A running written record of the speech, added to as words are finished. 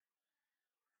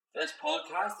This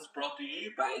podcast is brought to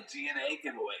you by G&A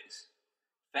Giveaways.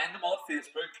 Find them on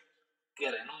Facebook.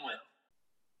 Get in and win.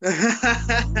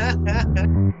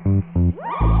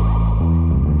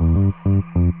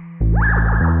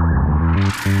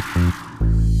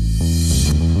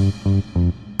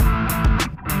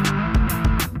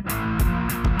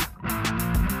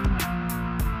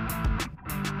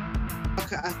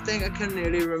 I think I can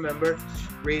nearly remember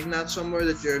reading that somewhere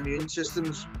that your immune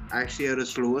system's actually at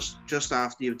its lowest just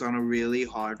after you've done a really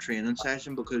hard training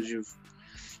session because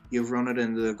you've run it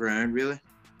into the ground really.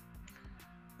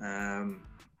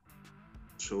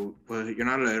 So well, you're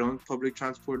not allowed on public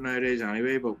transport nowadays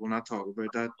anyway, but we'll not talk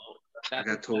about that. I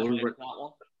got told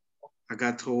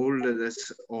that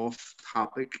it's off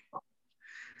topic.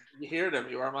 You hear them,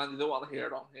 you are, man. You don't want to hear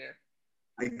it on here.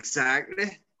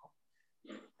 Exactly.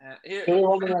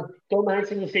 Don't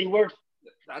mention the C word.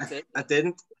 That's it. I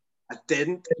didn't.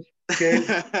 Good.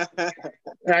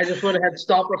 I just went ahead and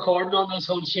stopped recording on this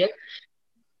whole shit.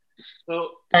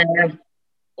 So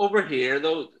over here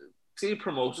though, see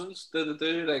promotions do they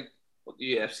do like what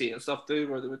the UFC and stuff do,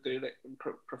 where they would do like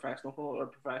professional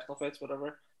fights,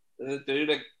 whatever. Do they do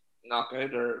like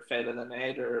knockout or fight of the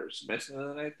night or submission of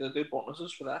the night? Do they do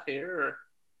bonuses for that here?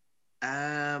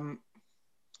 Or?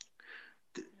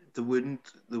 They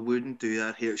wouldn't do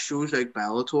that here. Shows like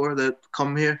Bellator that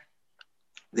come here,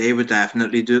 they would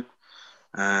definitely do it.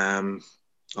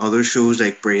 Other shows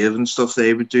like Brave and stuff,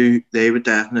 they would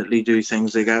definitely do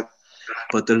things like that.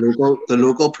 But the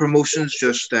local promotions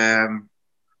just well,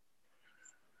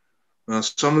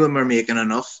 some of them are making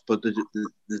enough, but they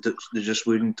just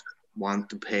wouldn't want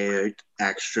to pay out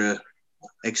extra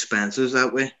expenses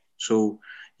that way. So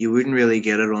you wouldn't really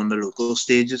get it on the local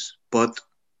stages, but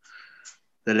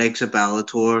the likes of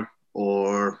Bellator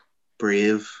or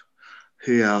Brave,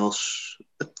 who else?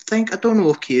 I don't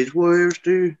know if Cage Warriors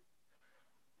do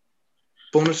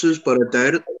bonuses, but I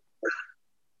doubt it.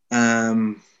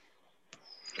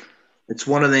 It's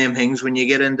one of them things when you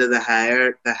get into the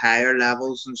higher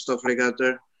levels and stuff like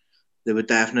that. They would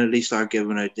definitely start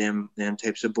giving out them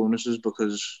types of bonuses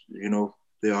because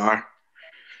they're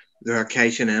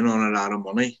cashing in on a lot of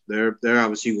money. They're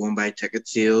obviously going by ticket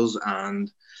sales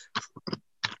and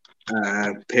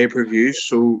pay-per-views.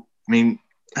 So I mean,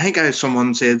 I think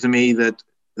someone said to me that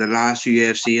the last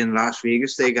UFC in Las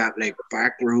Vegas, they got like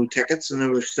back row tickets and it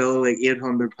was still like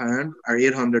 £800 or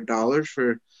 $800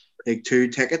 for like 2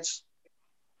 tickets.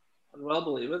 I'd well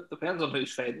believe it. Depends on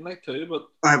who's fighting like too, but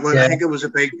I think it was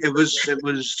McGregor.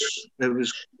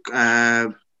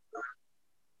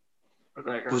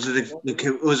 Was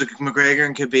it McGregor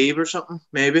and Khabib or something?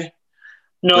 Maybe.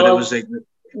 No, but it was like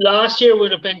last year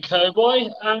would have been Cowboy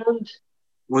and.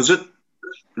 Was it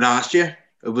last year?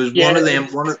 It was one of them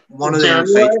fights.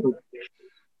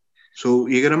 So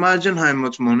you can imagine how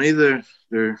much money they're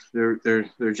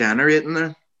generating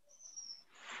there.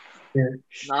 Yeah.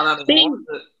 Not anymore.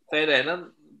 Fight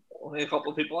Island, only a couple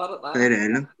of people at it now. Fight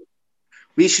Island.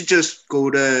 We should just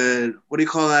go to, what do you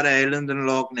call that island in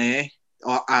Loch Ness?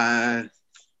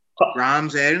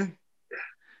 Rams Island.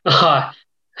 Go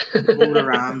to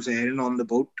Rams Island on the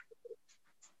boat.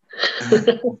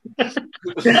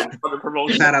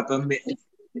 Set up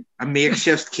a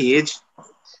makeshift cage.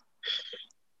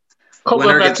 Couple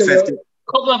of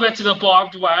bits of the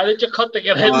barbed wire that you cut to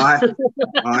get in.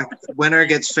 Winner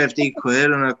gets 50 quid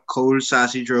on a cold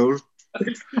sausage roll.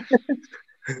 Here's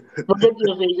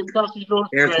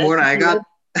more than I got.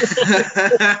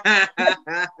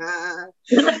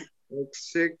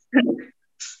 Looks sick.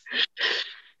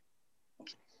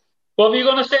 What were you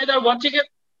going to say there? What you get?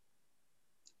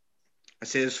 I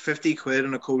say it's 50 quid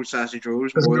on a cold sausage roll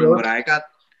is more than what I got.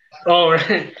 Oh,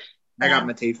 right. I got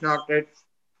my teeth knocked out.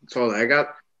 That's all I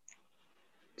got.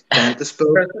 Dentist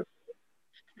bill.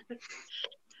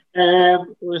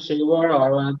 Let's see, where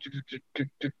are we?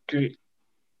 Do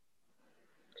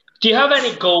you have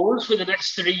any goals for the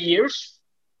next 3 years?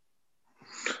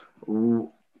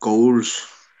 Ooh, goals.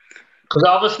 Because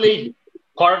obviously,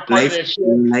 part of this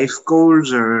year, life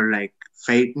goals or like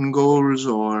fighting goals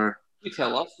or you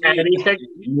tell us anything.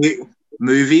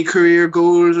 Movie career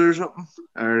goals or something,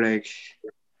 or like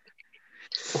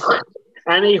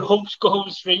any hopes,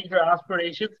 goals, dreams, or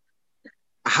aspirations.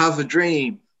 I have a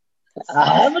dream.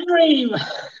 I have a dream.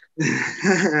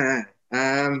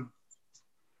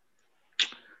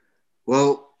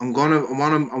 Well, I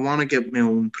want to get my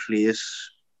own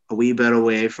place a wee bit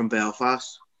away from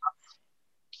Belfast.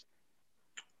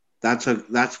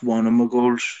 That's one of my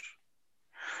goals.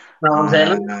 Rams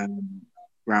Island.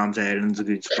 Rams Island's a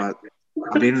good spot.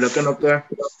 I've been looking up there.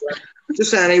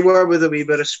 Just anywhere with a wee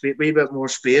bit more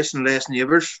space and less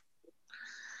neighbours.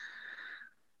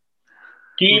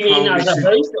 Do you mean as a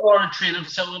house or a training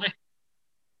facility?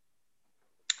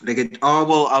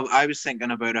 I was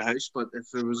thinking about a house, but if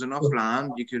there was enough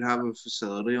land, you could have a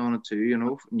facility on it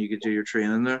too, and you could do your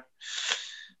training there.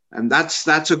 And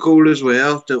that's a goal as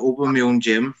well, to open my own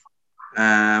gym.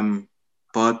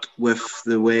 But with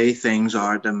the way things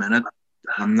are at the minute,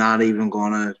 I'm not even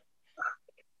gonna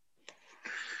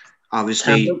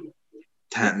obviously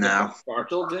now.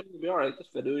 Virtual gym, you'll be alright.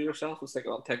 Just video yourself and stick it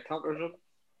on TikTok or something.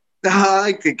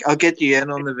 I'll get you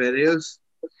in on the videos.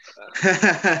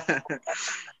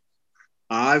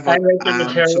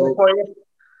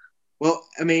 Well,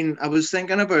 I mean, I was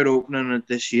thinking about opening it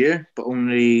this year, but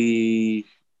only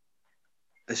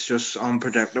it's just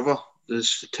unpredictable.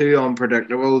 It's too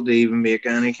unpredictable to even make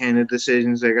any kind of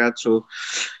decisions like that. So,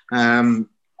 we'll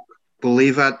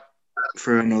leave it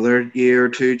for another year or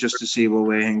two just to see what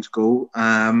way things go.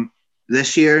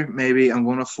 This year, maybe I'm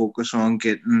going to focus on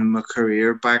getting my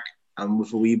career back and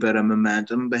with a wee bit of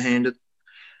momentum behind it.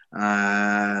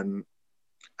 And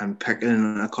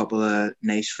picking a couple of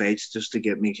nice fights just to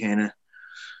get me kind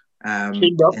of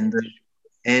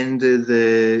into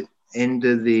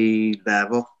the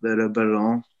level that I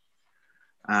belong.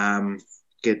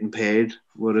 Getting paid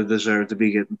what I deserve to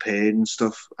be getting paid and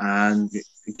stuff. And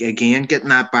again, getting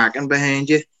that backing behind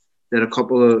you that a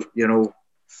couple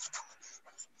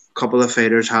of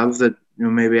fighters have that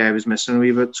maybe I was missing a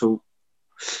wee bit. So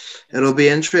it'll be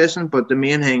interesting. But the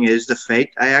main thing is the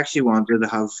fight. I actually wanted to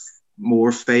have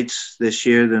more fights this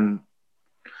year than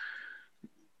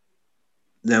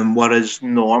what is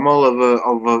normal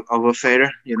of a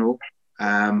fighter,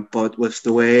 but with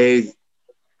the way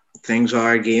things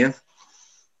are again,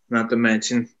 not to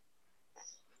mention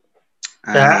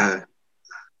not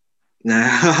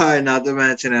to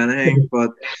mention anything,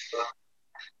 but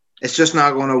it's just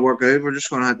not going to work out. We're just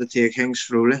going to have to take things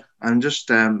slowly, and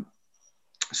just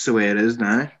it's the way it is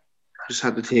now. Just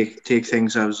have to take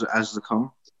things as they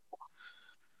come.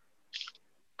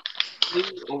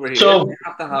 Over here, so, you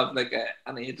have to have like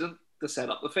an agent to set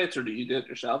up the fights, or do you do it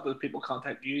yourself? Do people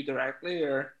contact you directly,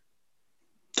 or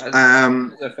is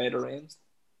the fight arranged?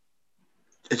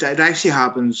 It actually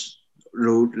happens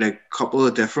like a couple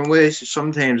of different ways.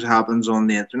 Sometimes it happens on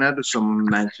the internet if someone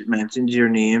mentions your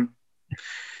name,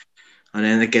 and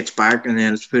then it gets back, and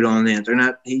then it's put on the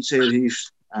internet.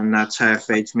 And that's how a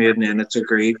fight's made, and then it's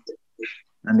agreed.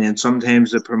 And then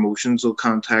sometimes the promotions will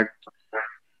contact,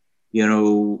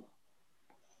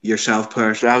 yourself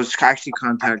personally. I was actually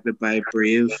contacted by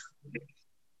Brave.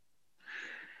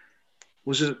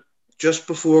 Was it just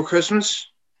before Christmas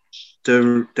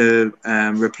to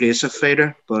replace a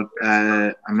fighter? But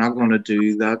I'm not going to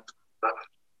do that.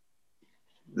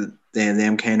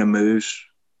 Them kind of moves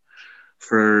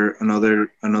for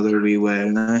another wee while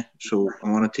now. So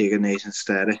I want to take it nice and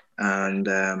steady and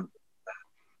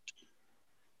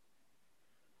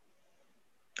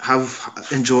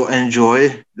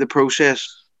enjoy the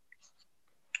process.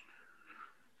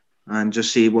 And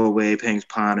just see what way things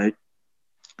pan out,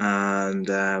 and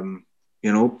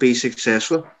be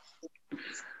successful.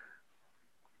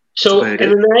 So, in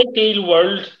an ideal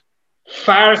world,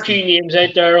 fire a few names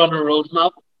out there on a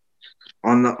roadmap.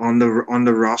 On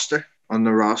the roster.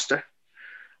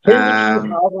 Who would you have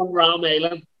on Ram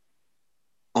Island?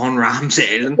 On Ram's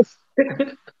Island.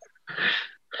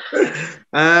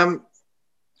 I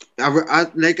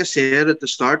like I said at the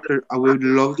start, I would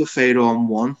love to fight on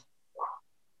one.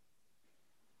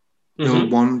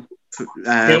 One.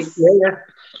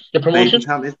 The promotion.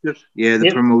 Yeah,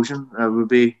 the promotion. That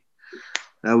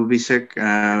would be sick.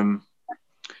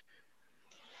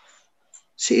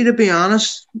 See, to be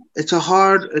honest, it's a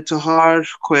hard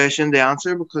question to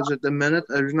answer because at the minute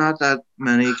there's not that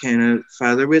many kind of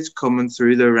featherweights coming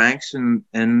through the ranks in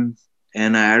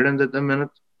Ireland at the minute,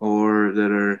 or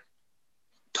that are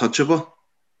touchable.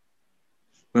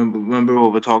 Remember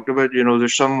what we talked about?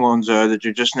 There's some ones there that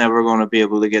you're just never going to be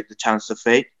able to get the chance to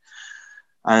fight,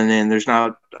 and then there's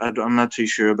not. I'm not too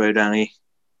sure about any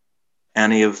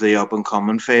of the up and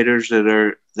coming fighters that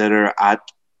are at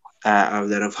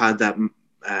that have had that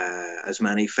as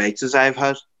many fights as I've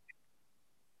had.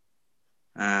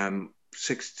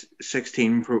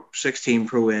 16 pro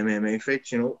MMA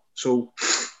fights, So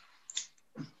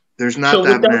there's not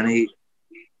that many.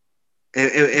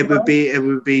 It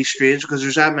would be strange because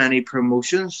there's that many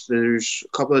promotions. There's a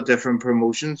couple of different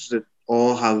promotions that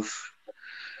all have,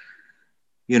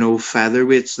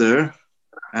 featherweights there.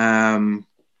 I'm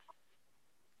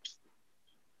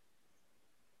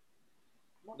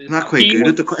not quite good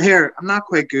at the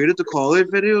call-out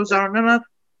videos, aren't I? Not?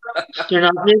 You're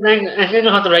not. I'm going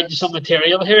to have to write you some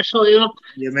material here, so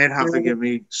You might have to give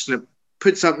me slip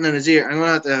put something in his ear. I'm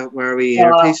gonna have to wear a wee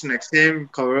earpiece next time.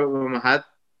 Cover it with my hat.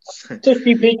 Just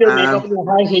you put your makeup and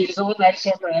your high heels on next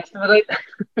time the rest of it.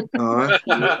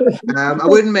 I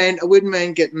wouldn't mind. I wouldn't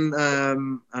mind getting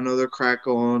another crack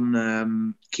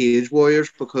on Cage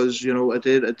Warriors because I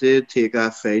did take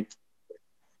that fight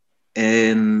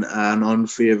in an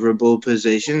unfavourable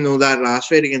position. No, that last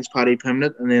fight against Paddy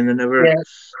Pimblett, and then they told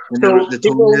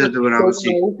me that they would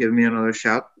obviously give me another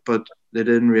shot, but they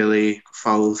didn't really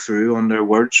follow through on their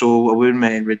word. So I wouldn't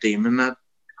mind redeeming that.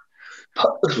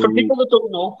 For people that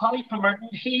don't know, Paddy Pimblett,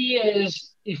 he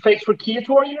fights for Cage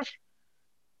Warriors.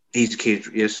 He's Cage,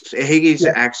 yes. I think he's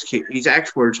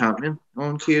ex world champion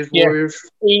on Cage Warriors.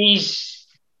 He's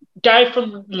guy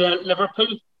from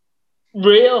Liverpool,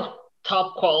 real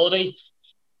top quality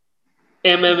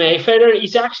MMA fighter.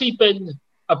 He's actually been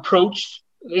approached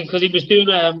because he was doing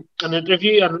an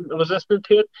interview and I was listening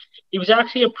to it. He was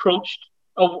actually approached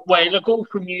a while ago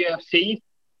from UFC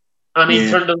and he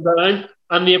turned them down.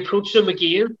 And they approached him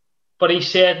again, but he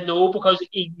said no because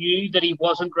he knew that he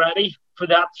wasn't ready for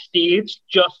that stage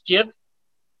just yet.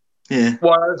 Yeah.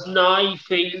 Whereas now he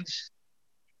feels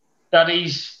that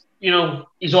he's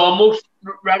almost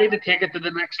ready to take it to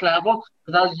the next level.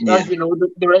 Because as you know,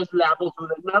 there is levels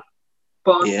within that.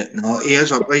 But he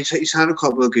has. He's had a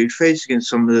couple of good fights against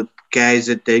some of the guys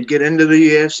that did get into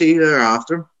the UFC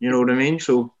thereafter. You know what I mean?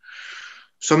 So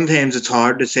sometimes it's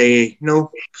hard to say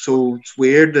no. So it's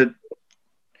weird that.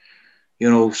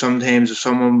 Sometimes if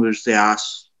someone was to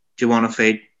ask, do you want to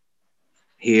fight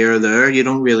here or there, you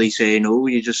don't really say no.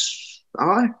 You just,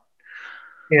 I'll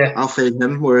fight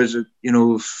him. Whereas,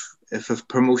 if a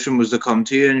promotion was to come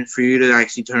to you and for you to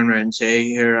actually turn around and say,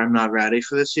 here, I'm not ready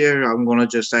for this year, I'm going to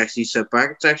just actually sit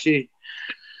back. It's actually,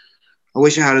 I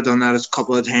wish I had done that a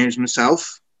couple of times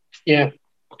myself. Yeah.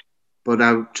 But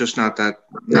I'm just not that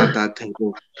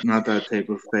type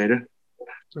of fighter.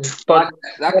 But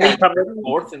that guy's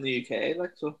fourth in the UK,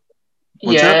 like so.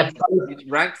 What's that? He's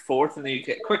ranked fourth in the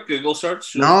UK. Quick Google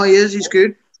search. No, he is. He's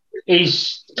good.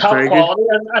 He's top quality,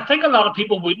 and I think a lot of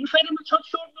people wouldn't find him at such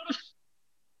short notice.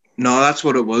 No, that's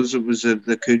what it was. It was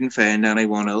they couldn't find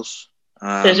anyone else.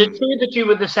 Is it true that you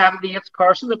were the 78th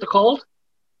person that they called?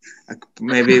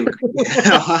 Maybe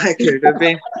I could have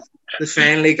been. They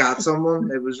finally got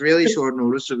someone. It was really short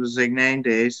notice. It was like 9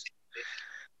 days.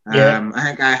 I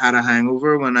think I had a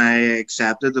hangover when I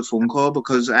accepted the phone call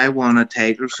because I won a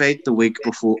title fight the week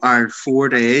before, or 4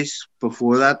 days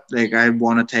before that. Like I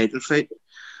won a title fight,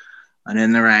 and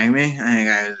then they rang me. I think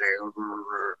I was like,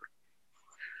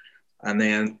 and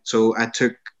then so I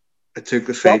took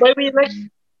the fight. What way were you like?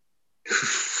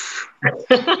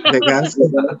 It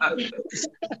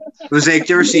was like,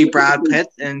 do you ever see Brad Pitt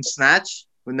in Snatch?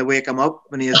 When they wake him up,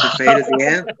 when he has to fight at the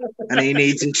end, and he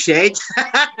needs his shades.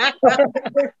 Like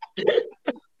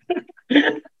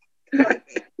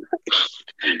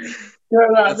a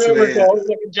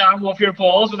jam off your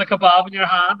balls with a kebab in your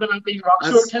hand and these rock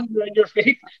swords around your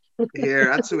feet. Yeah,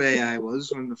 that's the way I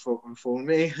was when the fucking phoned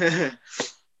me.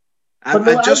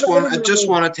 I just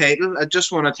won a title. I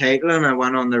just won a title, and I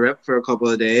went on the rip for a couple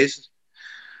of days.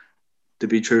 To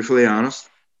be truthfully honest.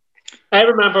 I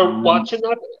remember watching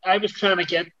that. I was trying to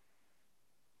get,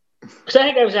 because I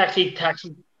think I was actually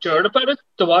texting Jared about it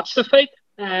to watch the fight.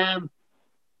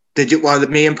 Did you? Was it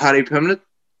me and Paddy Pimblett?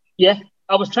 Yeah,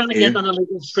 I was trying to get on a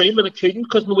little stream and I couldn't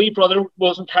because my wee brother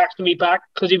wasn't texting me back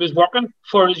because he was working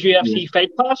for his UFC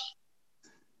Fight Pass.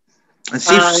 And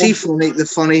see,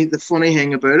 the funny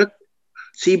thing about it.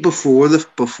 See, before the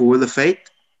fight,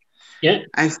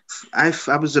 I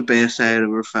was the best I had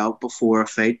ever felt before a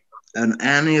fight. And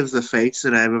any of the fights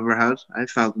that I've ever had, I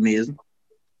felt amazing.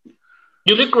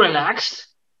 You look relaxed.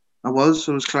 I was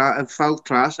class. I felt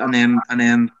class, and then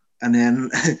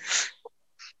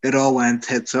it all went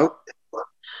tits up.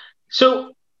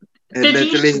 So it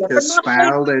literally just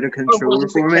spiraled out of control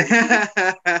for me.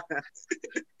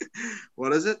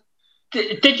 What is it?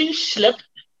 Did you slip,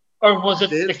 or was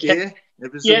it? Yeah,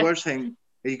 it was the worst thing.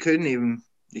 You couldn't have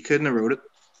wrote it.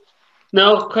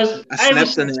 No, because I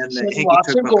slipped and then I think he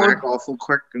took my back awful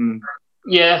quick. And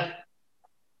I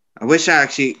wish I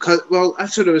actually,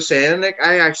 that's what I was saying. Like,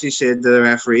 I actually said to the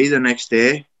referee the next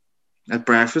day at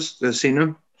breakfast, I seen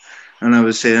him, and I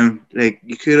was saying, like,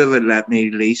 you could have let me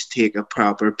at least take a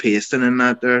proper pasting in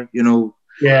that there,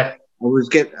 Yeah.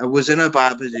 I was in a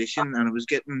bad position and I was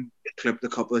getting clipped a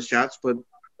couple of shots, but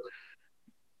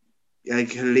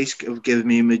like at least give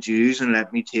me my dues and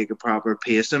let me take a proper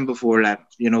pasting before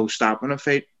stopping a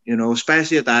fight,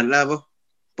 especially at that level.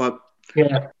 But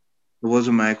it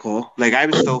wasn't my call. Like I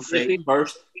was still fighting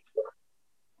first.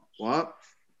 What?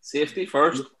 Safety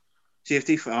first.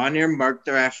 Safety on your mark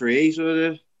the referee,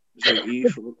 so It's like, you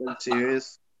fucking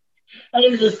serious? I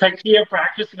can just picture you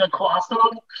practicing a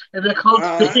croissant in the cold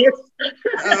space.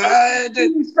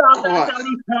 Dude, You stop that what? down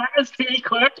his practice too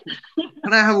quick.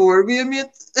 Can I have a word with you,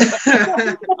 mate?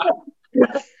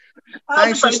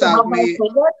 Thanks for stopping me.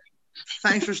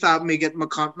 Thanks for stopping me getting my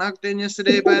cunt knocked in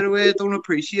yesterday, by the way. I don't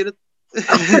appreciate it.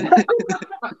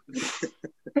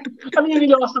 I mean, you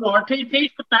lost an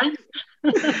RTP, but thanks.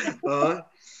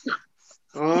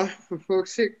 For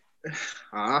fuck's sake.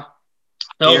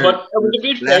 No, Here, but it was a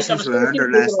good fight. lessons learned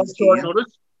or lessons gained.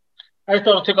 I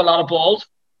thought it took a lot of balls.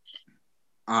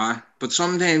 But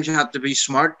sometimes you have to be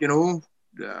smart, you know.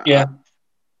 Yeah.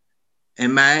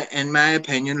 In my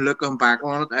opinion, looking back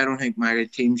on it, I don't think my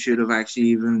team should have actually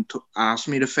even asked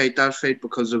me to fight that fight,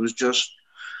 because it was just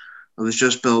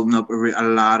building up a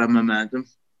lot of momentum.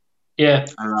 Yeah.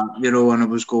 You know, and it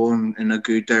was going in a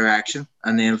good direction.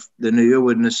 And then they knew I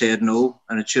wouldn't have said no,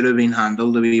 and it should have been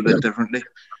handled a wee bit differently.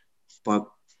 But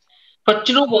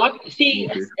you know what? See,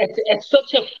 it's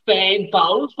such a fine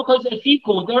balance, because if you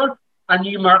go there and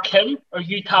you mark him or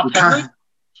you tap him,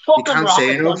 you can't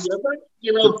say no.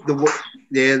 You know,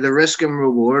 the risk and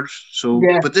reward. So,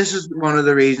 yeah. But this is one of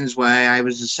the reasons why I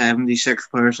was the 76th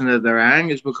person that they rang,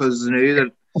 is because they knew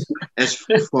that this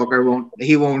fucker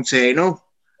won't say no.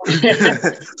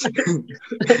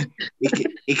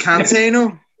 he can't say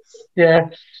no. Yeah.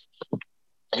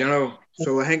 You know,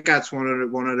 so I think that's one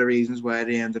of the reasons why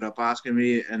they ended up asking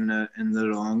me in the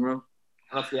long run.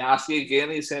 And if they ask you again,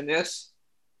 he's saying yes.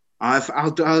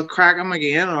 I'll crack him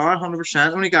again.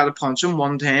 100%. Only got to punch him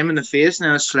one time in the face, and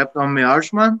then I slipped on my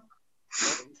arse, man.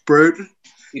 Brutal.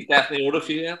 He's definitely owed a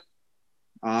few, yeah.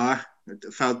 I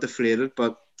felt deflated,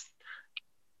 but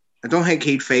I don't think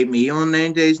he'd fight me on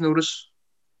 9 days' notice.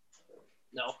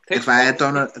 No. If I had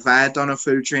done a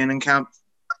full training camp.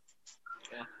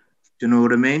 Yeah. Do you know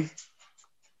what I mean?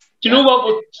 Do you know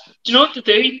what to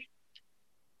do?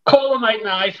 Call him out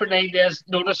now for 9 days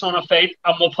notice on a fight,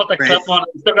 and we'll put the clip on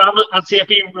Instagram and see if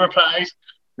he replies.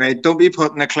 Right, don't be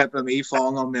putting a clip of me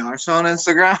falling on my arse on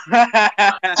Instagram.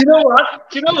 Do you know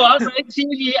what? Right?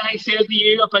 See, I said to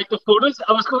you about the photos.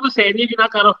 I was going to say to you, if you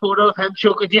not got a photo of him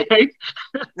choking you out.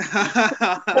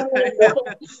 I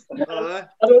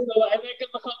don't know. I think it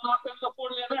was knocked in before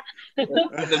later.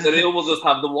 The video will just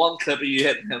have the one clip of you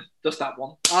hitting him. Just that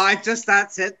one.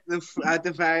 That's it. At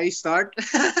the very start.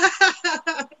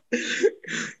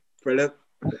 Brilliant.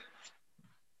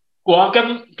 Go on,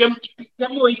 give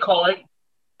him a wee call out.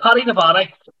 Paddy the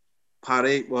body.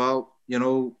 Paddy, well, you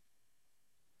know,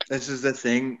 this is the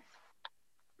thing.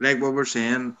 Like what we're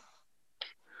saying,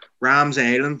 Rams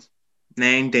Island,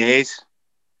 9 days,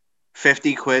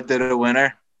 50 quid to the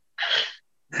winner.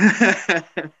 You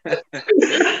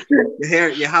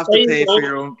have to pay for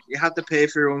your own. You have to pay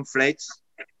for your own flights.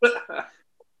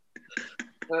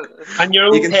 And your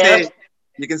own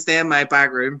you can stay in my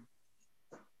back room.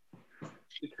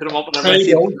 You put them up and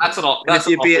everything. That's an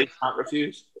offer you can't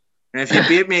refuse. And if you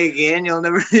beat me again, you'll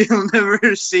never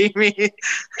see me.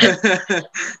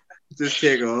 Just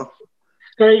take off.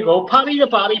 There you go. Paddy the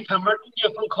Body Pemberton,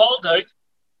 you've been called out.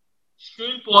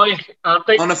 Schoolboy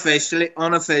Andy.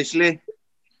 Unofficially.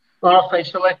 Yeah.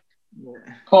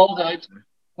 Called out.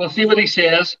 We'll see what he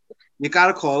says. You got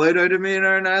a call out of me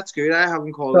there, and that's good. I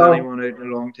haven't called anyone out in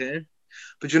a long time.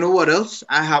 But you know what else?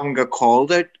 I haven't got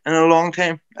called out in a long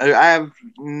time. I have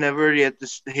never yet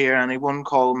to hear anyone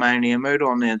call my name out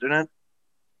on the internet.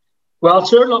 Well,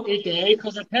 it's your lucky day,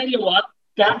 because I tell you what.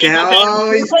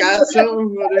 He's got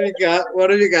something.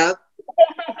 What have you got?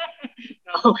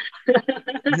 No.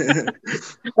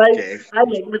 I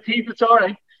like my teeth. It's all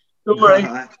right. Don't worry.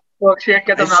 Well, shit,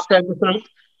 get them wrapped down the throat.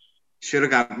 Should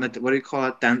have got what do you call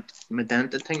it? My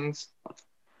dental things.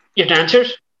 Your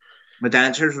dentures? My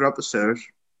dentures are up the stairs.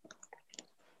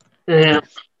 Yeah.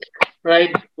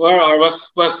 Right. Where are we?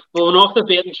 We're going off the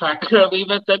beaten track a wee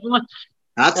bit, didn't we?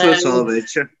 That's what it's all about,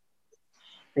 sure.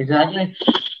 Exactly.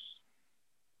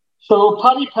 So,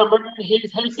 Paddy Pemberton,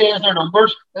 his days are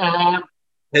numbered.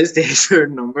 His days are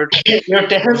numbered. Your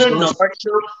days are numbered,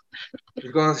 sure. I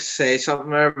was going to say something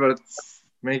there, but it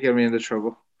may get me into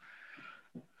trouble.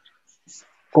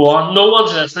 Go on, no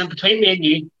one's listening. Between me and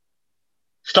you,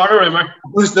 start a rumour.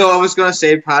 I was going to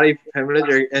say Paddy Pimlet,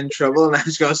 you're in trouble, and I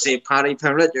was going to say Paddy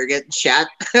Pimlet, you're getting shot.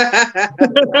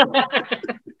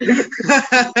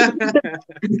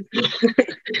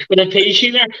 With a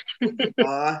T-shirt.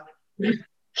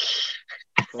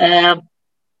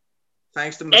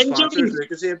 Thanks to my sponsors,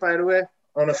 Lucas, by the way.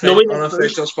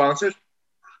 Unofficial sponsors.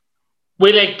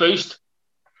 We like Boost.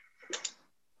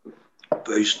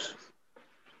 Boost.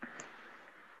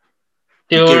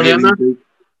 Do you know what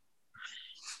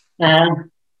I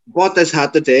mean? Bought this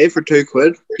hat today for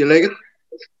 £2. You like it?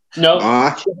 No,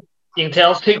 Ah, you can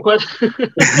tell it's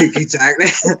 £2. exactly.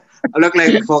 I look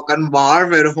like fucking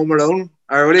Marv out of Home Alone.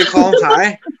 Or what do you call him,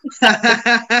 Harry?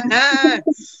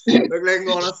 Look like I'm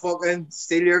gonna fucking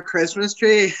steal your Christmas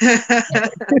tree.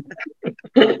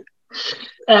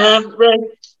 Right.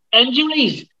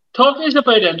 Injuries. Talk to us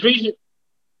about injuries.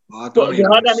 Oh, What, don't have you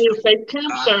even. had any fight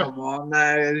camps or? Come on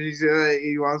now.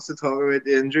 He wants to talk about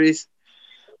the injuries.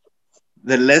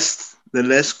 The list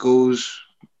goes.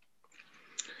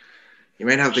 You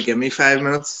might have to give me 5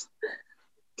 minutes.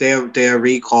 They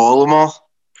recall them all.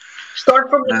 Start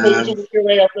from the toes and work your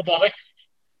way up the body.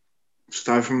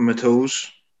 Start from my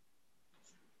toes.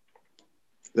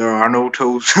 There are no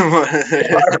toes. There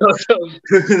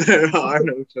are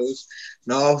no toes.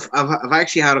 No, I've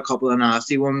actually had a couple of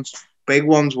nasty ones. Big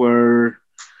ones were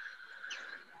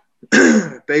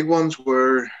the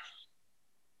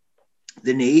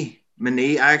knee. My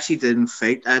knee. I actually didn't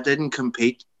fight. I didn't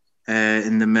compete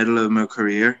in the middle of my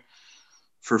career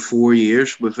for 4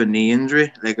 years with a knee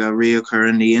injury, like a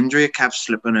reoccurring knee injury. It kept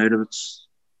slipping out of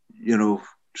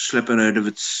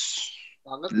its,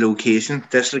 location,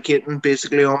 dislocating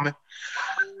basically on me.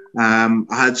 I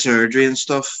had surgery and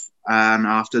stuff, and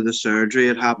after the surgery,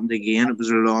 it happened again. It was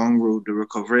a long road to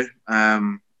recovery.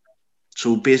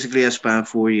 So basically, I spent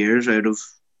 4 years out of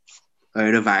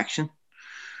action,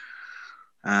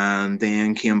 and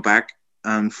then came back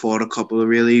and fought a couple of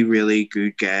really, really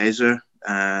good guys there.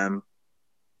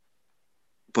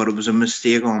 But it was a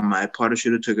mistake on my part. I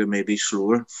should have took it maybe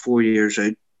slower. 4 years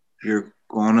out, you're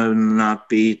gonna not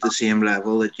be at the same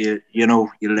level that you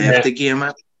left the game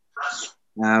at.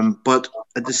 But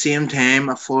at the same time,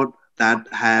 I fought that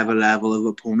high of a level of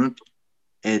opponent.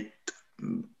 It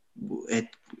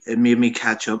it made me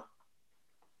catch up.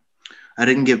 I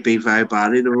didn't get beat very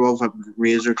badly. They were all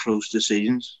razor close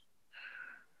decisions,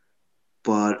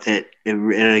 but it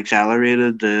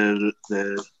accelerated the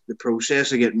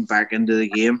process of getting back into the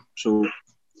game. So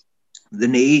the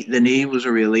knee was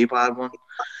a really bad one.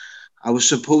 I was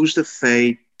supposed to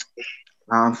fight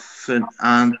and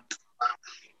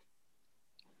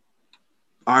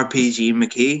RPG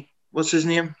McKee. What's his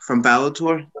name from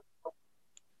Bellator?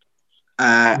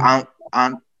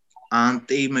 Anthony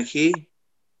McKee,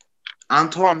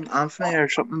 Anthony or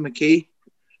something McKee.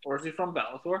 Where's he from?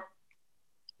 Bellator?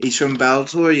 He's from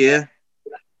Bellator, yeah.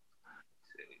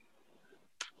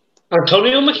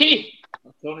 Antonio McKee.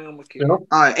 No.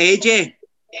 AJ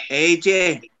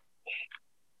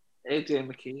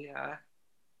McKee, yeah.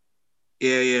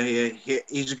 Yeah.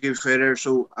 He's a good fighter.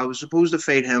 So I was supposed to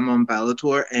fight him on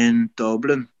Bellator in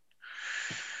Dublin,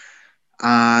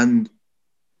 and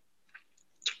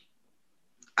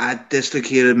I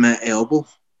dislocated my elbow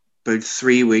about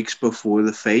 3 weeks before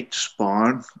the fight,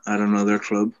 sparring at another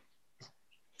club,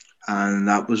 and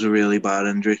that was a really bad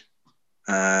injury.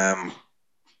 I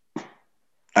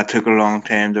took a long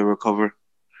time to recover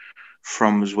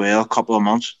from as well, a couple of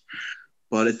months,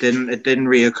 but it didn't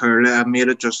reoccur. I made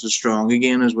it just as strong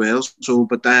again as well. So,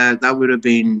 but that would have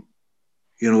been,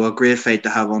 a great fight to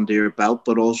have under your belt,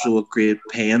 but also a great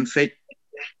paying fight.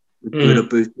 It would have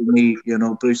boosted me,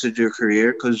 boosted your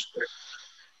career because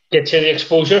get you the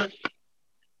exposure.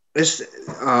 It's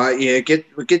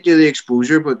get you the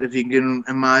exposure, but if you can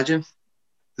imagine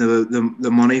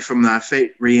the money from that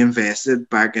fight reinvested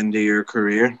back into your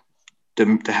career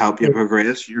to help you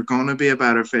progress, you're going to be a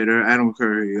better fighter. I don't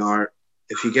care who you are.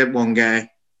 If you get one guy,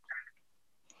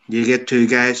 you get two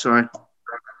guys, sorry,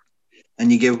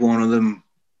 and you give one of them,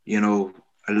 a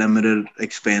limited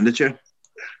expenditure,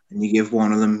 and you give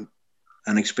one of them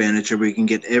an expenditure where you can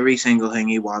get every single thing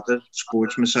he wanted,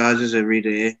 sports massages every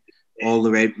day, all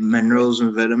the right minerals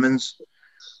and vitamins.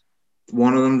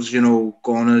 One of them's,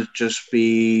 gonna just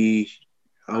be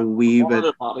a wee bit. One of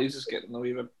their bodies is getting a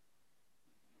wee bit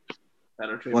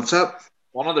better treatment. What's up?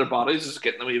 One of their bodies is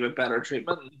getting a wee bit better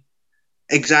treatment.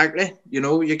 Exactly.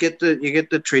 You get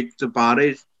to treat the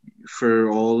body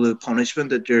for all the punishment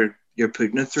that you're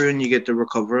putting it through, and you get to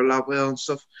recover a lot well and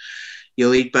stuff.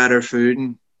 You'll eat better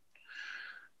food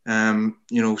and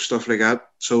stuff like that.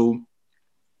 So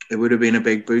it would have been a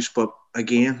big boost, but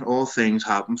again, all things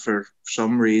happen for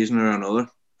some reason or another,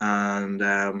 and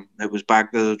it was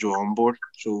back to the drawing board.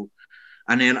 So,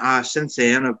 and then since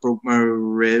then, I broke my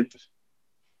rib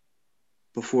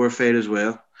before a fight as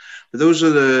well. But those are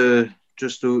the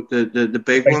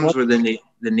big ones were the knee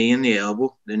and the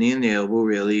elbow. The knee and the elbow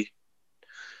really.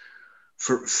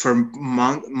 For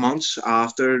months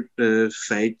after the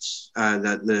fights,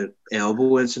 that the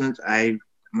elbow incident,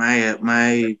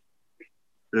 my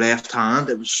left hand,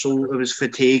 it was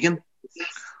fatiguing.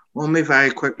 on me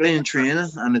very quickly in training,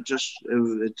 and it's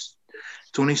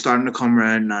only starting to come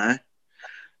around now.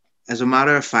 As a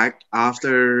matter of fact,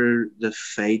 after the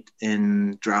fight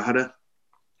in Drogheda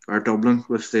or Dublin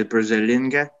with the Brazilian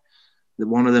guy,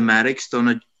 one of the medics done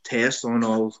a test on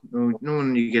all.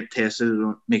 When you get tested,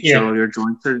 make sure all your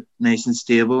joints are nice and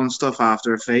stable and stuff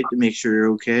after a fight to make sure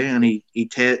you're okay. And he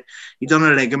done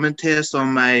a ligament test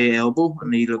on my elbow,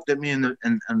 and he looked at me and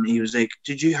he was like,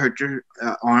 "Did you hurt your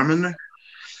arm in there?"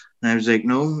 And I was like,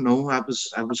 no, that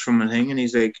was from a thing. And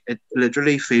he's like, it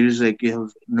literally feels like you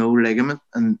have no ligament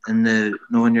in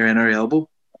your inner elbow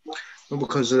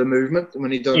because of the movement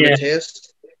when he done the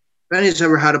test. If anyone's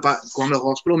ever had gone to the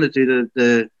hospital and they do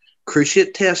the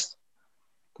cruciate test,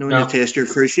 when you test your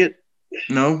cruciate,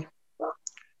 no.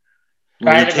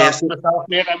 I got myself,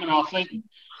 mate. I'm an athlete.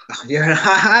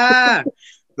 Yeah.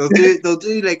 They'll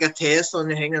do like a test on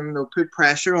your thing, and they'll put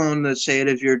pressure on the side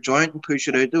of your joint and push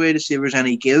it out the way to see if there's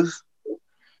any give.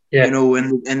 Yeah.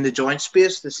 In the joint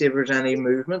space to see if there's any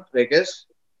movement like this.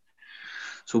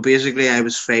 So basically, I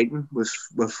was fighting with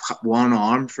one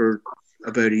arm for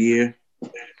about a year,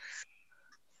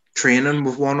 training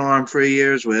with one arm for a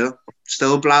year as well.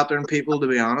 Still blathering people, to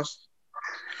be honest.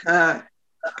 So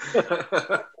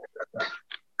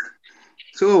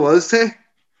it was, too.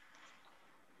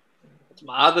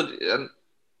 Mad. And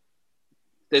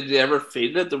did you ever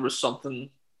feel that there was something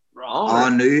wrong? I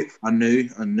knew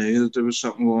that there was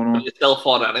something going on. But you still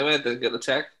fought anyway, didn't get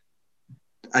attacked?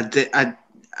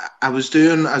 I was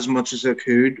doing as much as I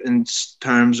could in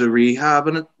terms of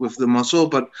rehabbing it with the muscle,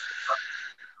 but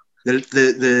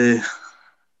the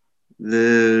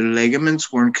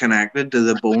ligaments weren't connected to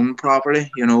the bone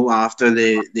properly, after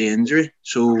the injury.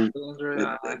 So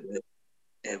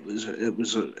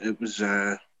it was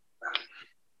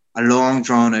a long,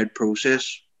 drawn-out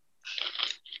process.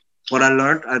 What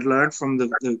I'd learned from the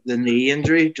knee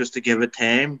injury, just to give it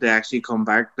time to actually come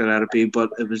back to let it be,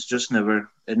 but it was just never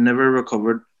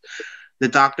recovered. The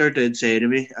doctor did say to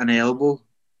me, an elbow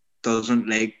doesn't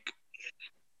like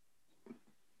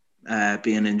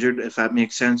being injured, if that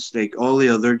makes sense. Like, all the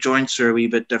other joints are a wee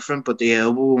bit different, but the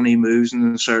elbow only moves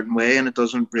in a certain way, and it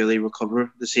doesn't really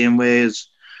recover the same way as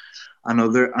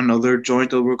another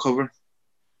joint will recover.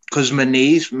 Because my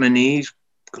knees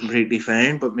completely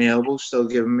fine, but my elbow's still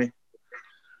giving me.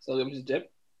 Still giving you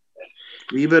jip?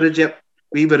 Wee bit of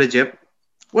jip.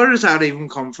 Where does that even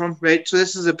come from? Right, so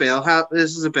this is a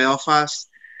Belfast,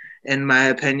 in my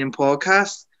opinion,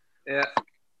 podcast. Yeah.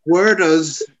 Where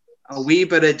does a wee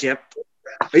bit of jip?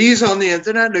 Are you on the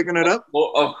internet looking it up?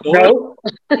 Well, of course.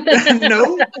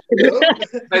 No.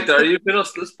 Right there, you been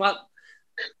us this spot.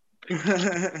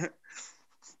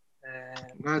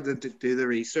 I had to do the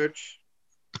research.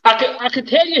 I could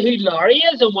tell you who Larry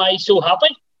is and why he's so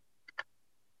happy.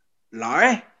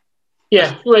 Larry?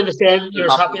 Yeah, you understand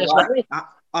you're as happy as Larry?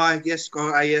 Yes,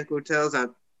 go tell us that.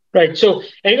 Right, so I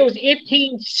think it was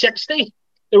 1860.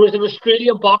 There was an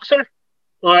Australian boxer,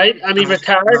 all right, and he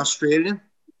retired. An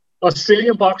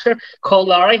Australian boxer called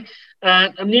Larry,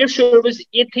 and I'm near sure it was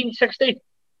 1860,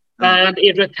 and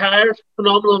he retired,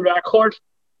 phenomenal record.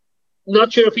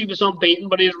 Not sure if he was unbeaten,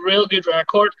 but he had a real good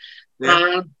record.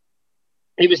 Yeah. And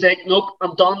he was like, nope,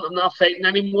 I'm done. I'm not fighting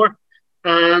anymore.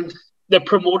 And the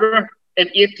promoter in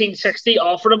 1860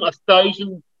 offered him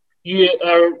 $1,000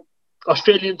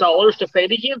 Australian dollars to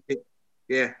fight again.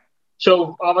 Yeah.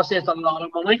 So obviously it's a lot of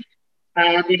money.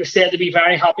 And he was said to be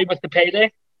very happy with the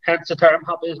payday. Hence the term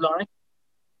happy as Larry.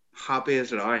 Happy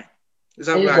as Larry. Is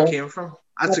that where that came from?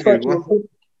 That's a good one.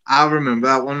 I'll remember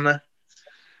that one now.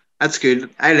 That's good.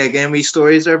 I like Emmy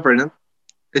stories. They're brilliant.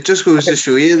 It just goes to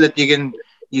show you that you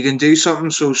can do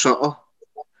something so subtle,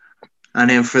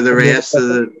 and then for the rest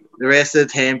of the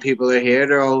time people are here,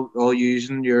 they're all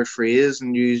using your phrase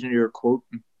and using your quote.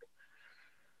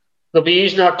 They'll be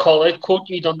using our college quote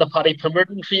you done the Paddy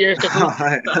Pimmerton for years.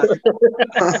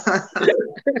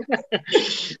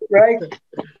 Right.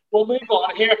 We'll move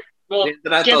on here. We'll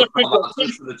get answers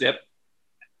for the jip.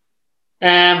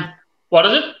 What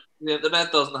is it? The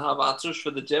internet doesn't have answers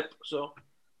for the jip, so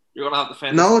you're gonna have to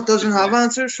find. No, it doesn't have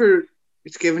answers for.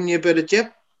 It's giving you a bit of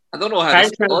jip. I don't know how to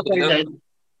spell it.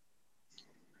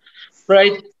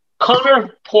 Right,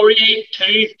 Conor Poirier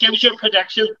 2. Give us your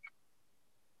prediction.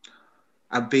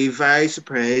 I'd be very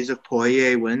surprised if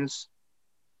Poirier wins,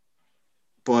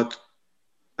 but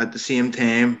at the same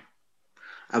time,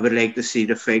 I would like to see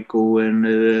the fight go in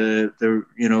the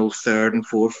third and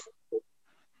fourth.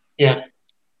 Yeah.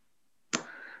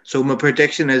 So my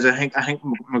prediction is I think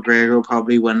McGregor will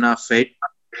probably win that fight.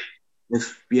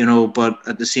 But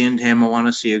at the same time I want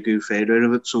to see a good fight out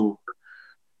of it. So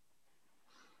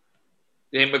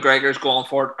you think McGregor's going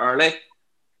for it early?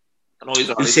 I know he's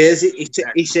He already. says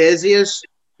he says he is.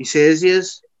 He says he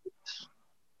is,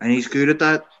 and he's good at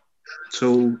that.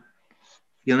 So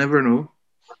you never know.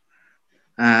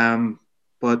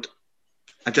 But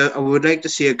I would like to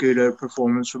see a good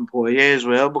performance from Poirier as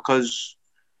well because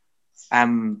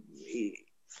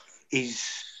he's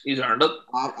earned it.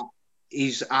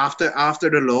 He's after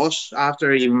the loss,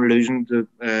 after even losing to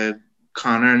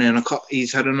Conor, and then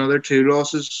he's had another 2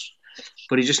 losses,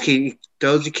 but he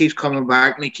keeps coming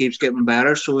back and he keeps getting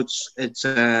better. So it's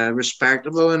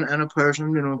respectable in a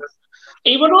person, you know.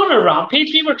 He went on a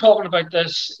rampage. We were talking about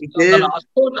this on the last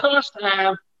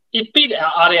podcast. He beat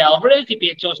Ari Alvarez. He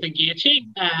beat Justin Gaethje.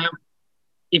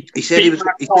 He said he was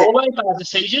Holloway by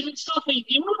decision and stuff.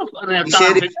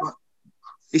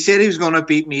 He said he was going to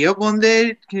beat me up one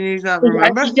day. Can you not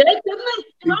remember? He did, didn't he?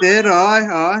 He did.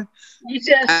 Aye. He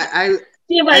said, I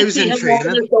was in training.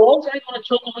 I'm going to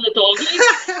choke him with a dog.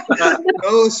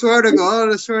 Oh, I swear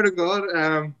to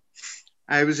God.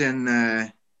 I was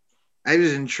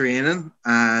in training,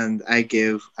 and I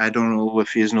don't know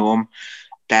if you know him,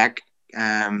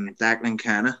 Declan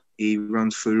Canna. He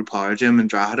runs Full Power Gym in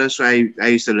Drogheda. So I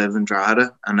used to live in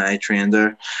Drogheda, and I trained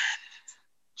there.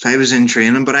 So I was in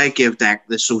training, but I gave Dak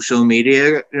the social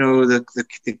media, you know, the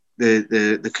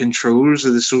controls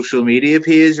of the social media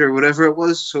page or whatever it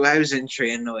was. So I was in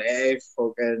training away,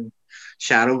 fucking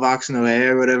shadowboxing away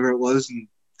or whatever it was,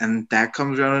 and Dak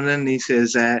comes running in and he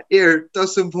says, "Here,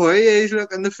 Dustin Poirier, he's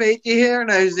looking to fight you here."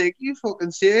 And I was like, "You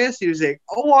fucking serious?" He was like,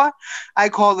 "Oh, what? I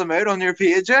called him out on your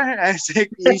page." I was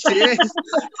like, "Are you serious?"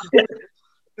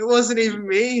 It wasn't even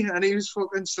me, and he was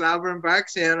fucking slabbering back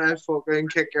saying I fucking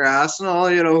kick your ass and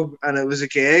all, you know, and it was a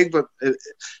gag, but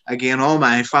again, all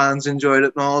my fans enjoyed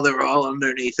it and all, they were all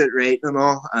underneath it rating and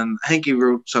all, and I think he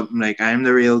wrote something like "I'm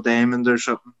the real Diamond" or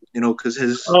something, you know, because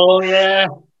his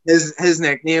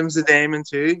nickname's the Diamond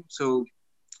too, so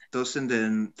Dustin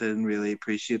didn't really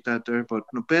appreciate that there, but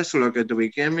no, best of luck at the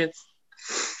weekend, mate.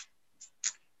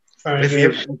 If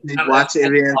you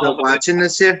end up watching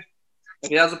this here. If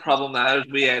he has a problem now,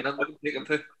 it's we Island we can take him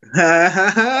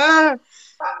to.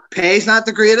 Pay's not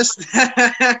the greatest.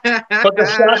 But the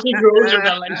sausage rolls are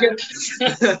delicious.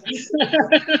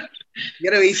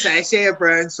 Get a wee sachet of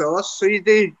brown sauce, so you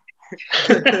do.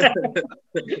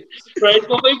 Right,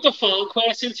 we'll move to phone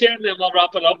questions here and then we'll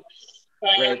wrap it up.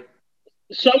 Right.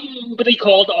 Somebody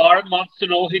called Aaron wants to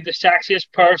know who the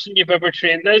sexiest person you've ever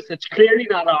trained is. It's clearly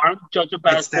not Aaron, judging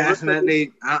by his cover.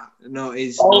 Definitely no,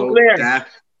 he's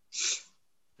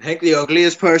I think the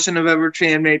ugliest person I've ever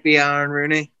trained might be Aaron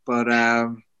Rooney, but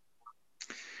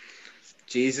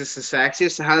Jesus, the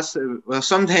sexiest has to, well,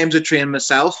 sometimes I train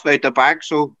myself out the back,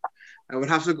 so I would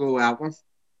have to go with that one.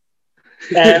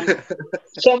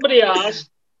 Somebody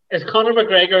asked, is Conor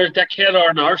McGregor a dickhead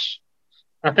or a nurse?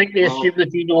 I think they assume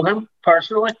that you know him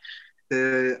personally.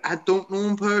 I don't know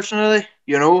him personally,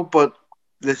 you know, but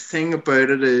the thing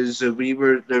about it is that we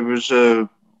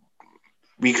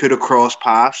could have crossed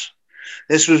paths.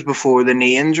 This was before the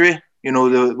knee injury. You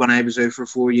know, when I was out for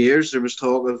 4 years, there was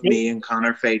talk of me and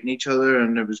Conor fighting each other,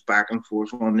 and there was back and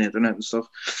forth on the internet and stuff.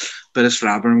 Bit of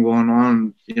slabbering going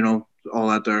on, you know, all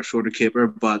that there sort of caper.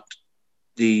 But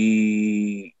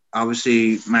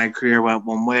obviously my career went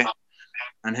one way,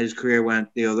 and his career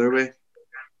went the other way.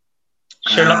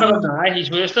 Sure, look at him now. He's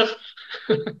wasted.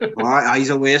 He's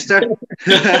a waster.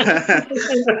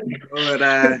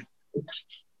 But,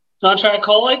 not trying to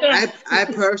call like that. I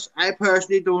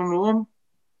personally don't know him,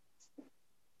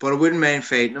 but I wouldn't mind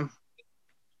fighting him.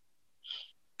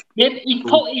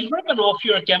 He's ripping off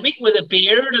your gimmick with a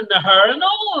beard and the hair and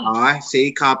all. See,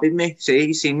 he copied me. See,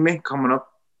 he's seen me coming up.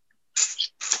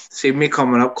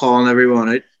 Calling everyone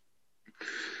out.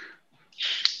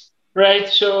 Right,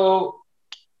 so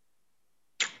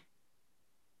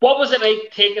what was it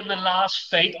like taking the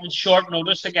last fight on short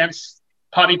notice against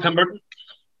Paddy Pimberton?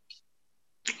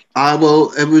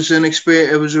 Well, it was an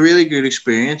experience. It was a really good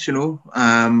experience, you know.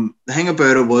 The thing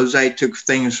about it was I took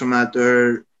things from that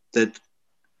there that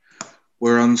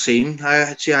were unseen.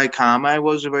 How calm I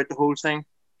was about the whole thing.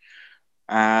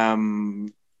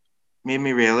 Made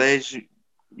me realize,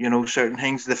 you know, certain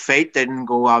things. The fight didn't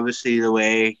go obviously the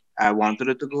way I wanted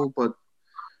it to go, but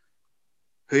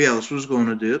who else was going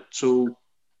to do it? So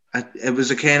it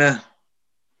was a kind of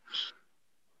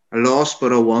a loss,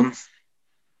 but a won.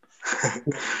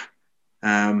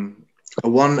 I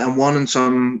won in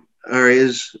some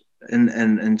areas,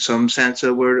 in some sense of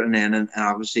the word, and then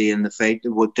obviously in the fight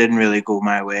it didn't really go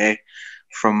my way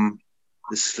from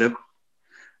the slip.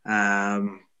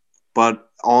 But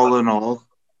all in all,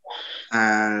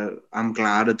 I'm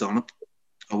glad I done it.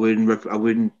 I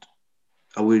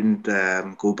wouldn't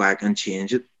go back and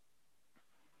change it.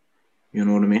 You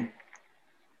know what I mean?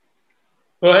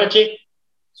 Go ahead, Jake.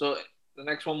 So the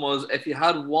next one was, if you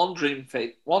had one dream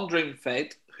fight,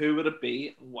 who would it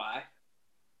be and why?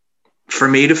 For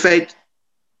me to fight,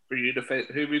 For you to fight,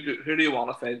 who do you want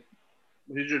to fight?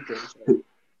 Who's your dream fight?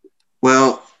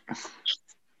 well,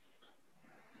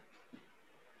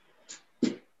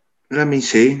 let me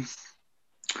see.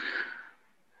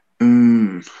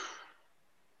 I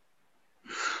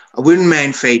wouldn't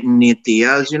mind fighting Nate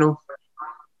Diaz,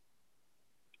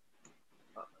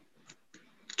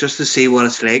 just to see what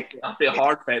it's like. That'd be a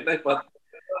hard fight, but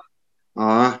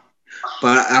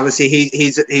obviously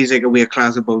he's like a weight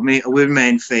class above me. I wouldn't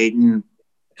mind fighting.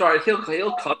 Sorry,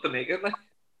 he'll cut to make it. Like.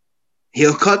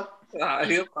 He'll cut.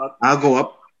 He'll cut. I'll go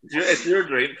up. It's your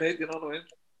dream fight, you know what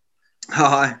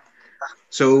I mean?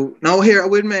 So no, here I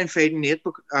wouldn't mind fighting Nate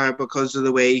because of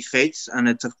the way he fights, and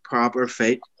it's a proper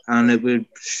fight, and it would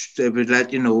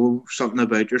let you know something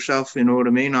about yourself. You know what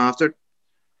I mean? After,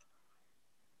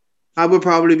 that would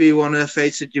probably be one of the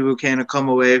fights that you would kind of come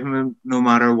away from, no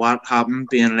matter what happened,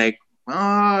 being like,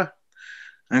 I'm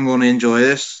going to enjoy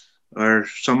this, or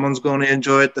someone's going to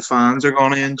enjoy it. The fans are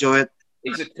going to enjoy it.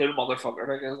 He's a cool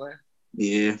motherfucker, I guess.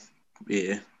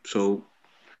 Yeah. So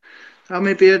that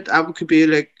might be it. That could be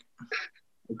like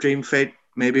a dream fight,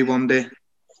 maybe one day.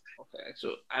 Okay,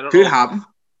 so I don't know. Could happen.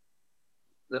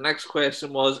 The next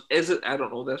question was, I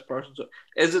don't know this person, so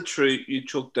is it true you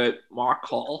choked out Mark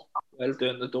Hall while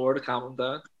doing the door to calm him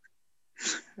down?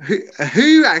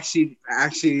 Who actually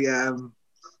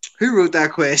who wrote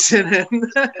that question? We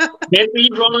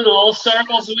run in all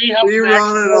circles. We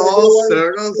run in all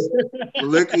circles.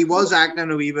 Look, he was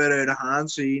acting a wee bit out of hand,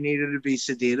 so you needed to be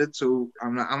sedated. So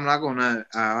I'm not gonna.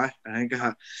 I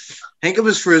think it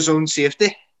was for his own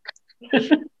safety.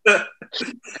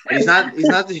 He's not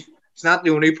the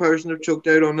only person who choked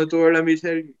out on the door. Let me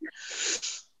tell you.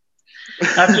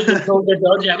 That's what you told the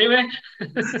judge anyway.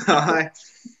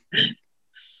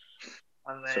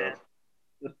 And then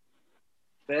the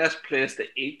best place to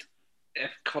eat if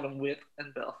cutting weight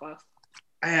in Belfast.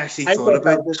 I actually thought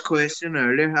about this question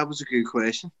earlier. That was a good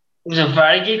question. It was a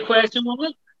very good question, wasn't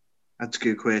it? That's a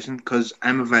good question because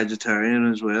I'm a vegetarian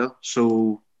as well.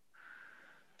 So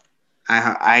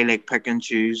I like pick and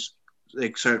choose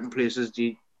like certain places to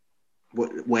eat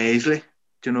wisely,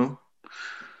 you know.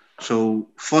 So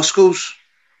Fusco's.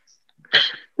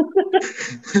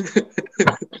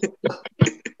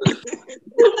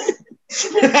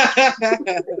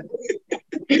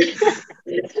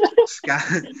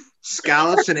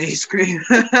 Scallops and ice cream.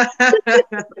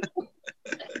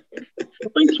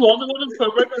 Which one? The one in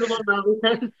Twinbrook or the one in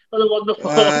Abington? Or the one in the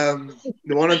fall?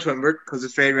 The one in Twinbrook because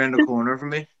it's right around the corner for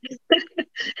me.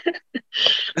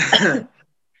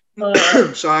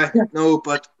 Sorry, no,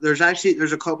 but there's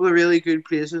a couple of really good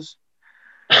places.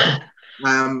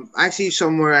 Actually,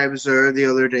 somewhere I was there the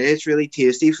other day. It's really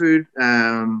tasty food.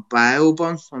 Bio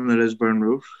Bun on the Lisburn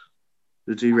Road.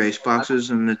 They do rice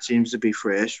boxes, and it seems to be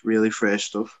fresh, really fresh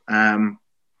stuff.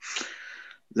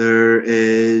 There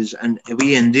is a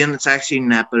wee Indian. It's actually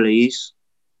Nepalese.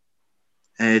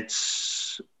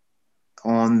 It's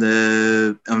on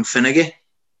Finnegan.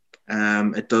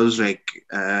 It does it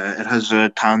has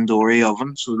a tandoori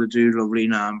oven, so they do lovely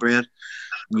naan bread.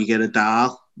 And you get a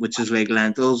dal, which is like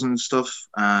lentils and stuff,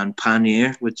 and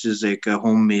paneer, which is like the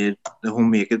homemade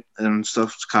it and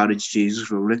stuff. It's cottage cheese,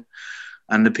 is lovely,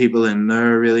 and the people in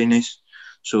there are really nice.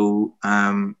 So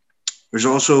there's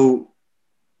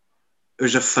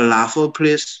a falafel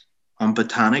place on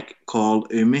Botanic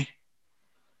called Umi,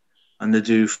 and they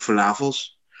do falafels,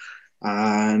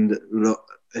 and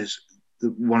it's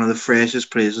one of the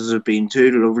freshest places I've been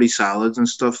to. Lovely salads and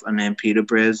stuff, and then pita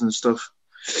breads and stuff.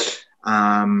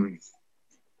 I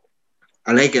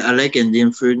like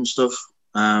Indian food and stuff.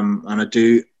 And I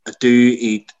do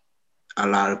eat a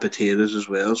lot of potatoes as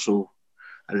well. So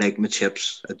I like my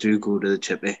chips. I do go to the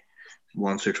chippy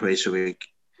once or twice a week.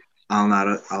 I'll not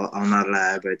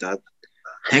lie about that.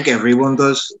 I think everyone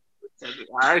does.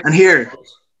 And here,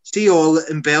 see, all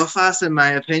in Belfast, in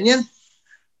my opinion,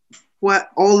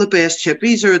 all the best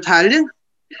chippies are Italian.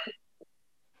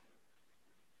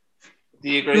 Do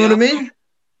you agree? You know what I mean?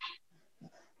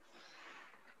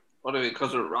 What are they?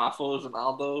 Because of Raffles and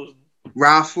Aldo's?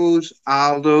 Raffles,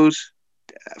 Aldo's,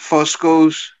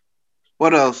 Fusco's.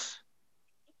 What else?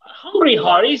 Hungry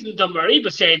Harry's in Dunmurry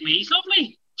beside me. He's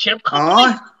lovely. Chip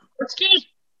company. That's good.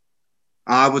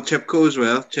 But Chipco as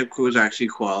well. Chipco is actually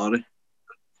quality.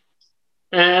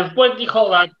 What do you call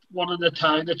that one in the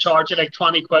town that charge you like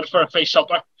 20 quid for a fish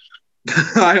supper?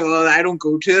 Well, I don't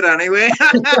go to it anyway.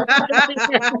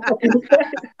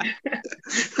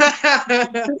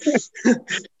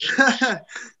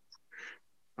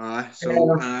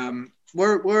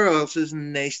 Where else is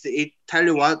nice to eat? Tell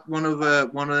you what, one of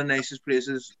the nicest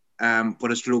places,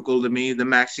 but it's local to me, the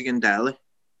Mexican Deli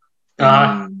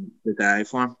in the Dairy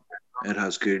Farm. It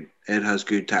has good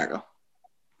taco,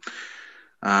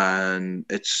 and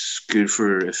it's good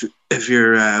for if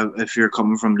you're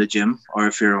coming from the gym, or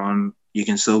if you're on, you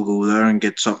can still go there and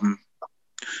get something.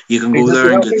 You can go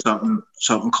there and get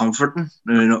something comforting,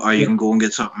 or you can go and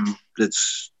get something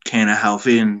that's kind of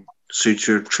healthy and suits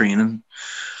your training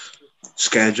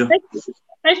schedule.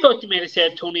 I thought you might have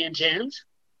said Tony and Jen's.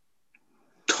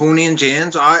 Tony and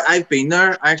Jen's, I've been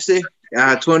there actually.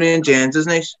 Tony and Jen's is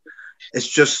nice. It's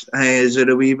just, is it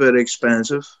a wee bit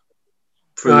expensive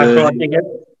for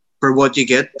what you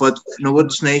get? But you know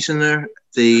what's nice in there?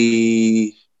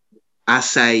 The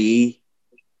acai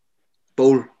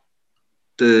bowl,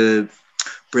 the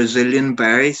Brazilian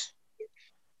berries.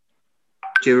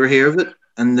 Do you ever hear of it?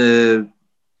 And they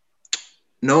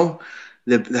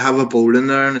have a bowl in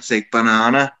there, and it's like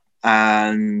banana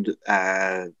and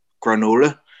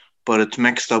granola, but it's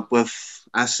mixed up with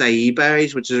acai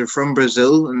berries, which are from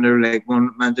Brazil, and they're like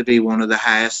meant to be one of the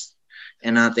highest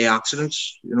in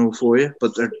antioxidants, for you.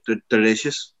 But they're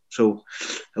delicious. So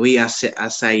a wee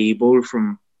acai bowl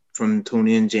from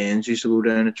Tony and Jen's used to go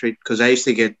down a treat, because I used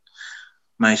to get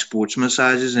my sports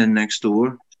massages in next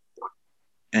door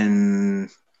in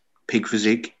Peak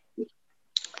Physique,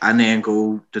 and then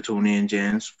go to Tony and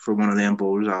Jen's for one of them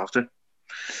bowls after.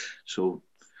 So,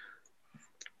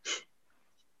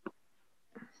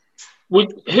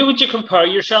 who would you compare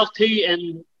yourself to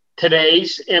in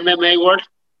today's MMA world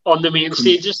on the main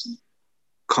stages?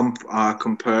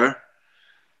 Compare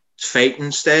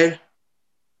fighting style.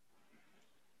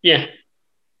 Yeah.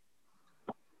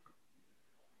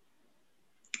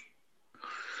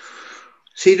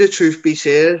 See, the truth be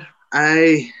said,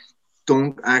 I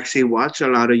don't actually watch a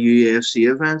lot of UFC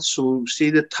events. So, see,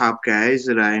 the top guys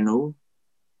that I know,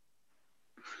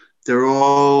 they're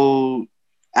all,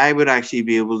 I would actually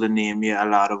be able to name you a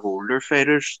lot of older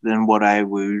fighters than what I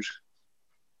would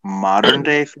modern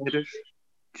day fighters.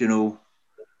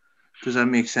 Does that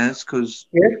make sense? Because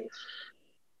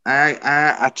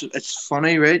it's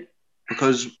funny, right?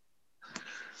 Because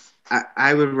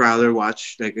I would rather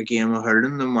watch like a game of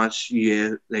hurling than watch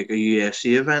like a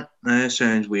UFC event. Now, it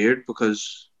sounds weird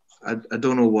because I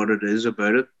don't know what it is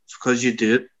about it. It's because you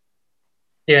do it.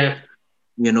 Yeah.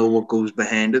 You know what goes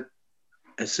behind it.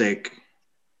 It's like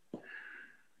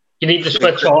you need to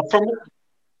switch off from it.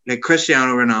 Like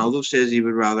Cristiano Ronaldo says he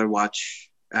would rather watch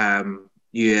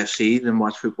UFC than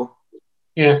watch football.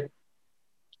 Yeah.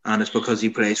 And it's because he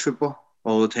plays football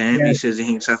all the time. Yeah. He says he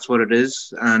thinks that's what it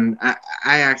is. And I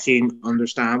actually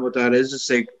understand what that is.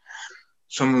 It's like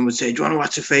someone would say, do you want to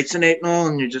watch a fight tonight? No.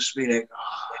 And you just be like,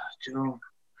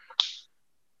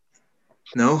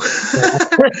 no.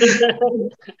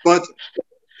 But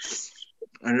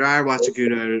I'd rather watch a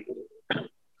good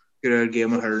old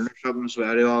game of hurling or something as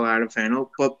well, the All-Ireland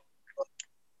final. But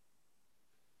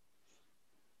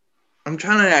I'm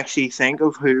trying to actually think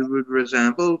of who would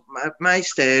resemble. My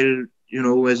style,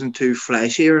 isn't too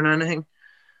flashy or anything.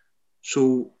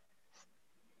 So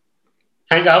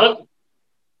Tank Abbott?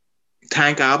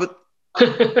 Tank Abbott.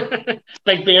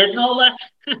 Like beard and all that?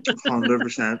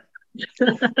 100%.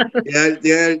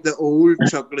 Yeah, the old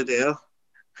Chocolate Dale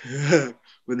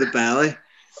with the belly.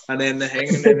 And then the hang,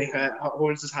 and then he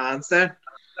holds his hands there.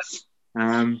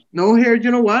 No, here, do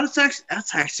you know what? That's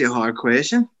actually a hard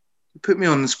question. You put me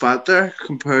on the spot there.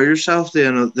 Compare yourself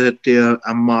to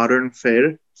a modern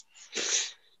fighter.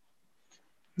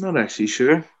 Not actually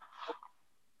sure.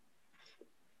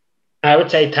 I would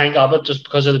say Tank Abbott just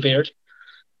because of the beard.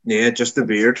 Yeah, just the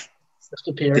beard. Just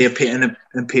the beard. The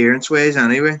appearance ways,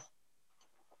 anyway.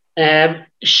 Do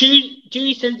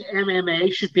you think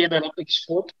MMA should be an Olympic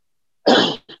sport?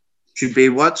 Should be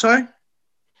what, sorry?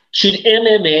 Should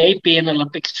MMA be an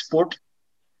Olympic sport?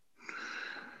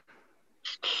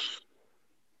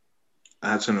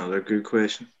 That's another good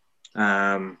question.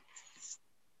 It's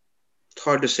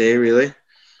hard to say, really.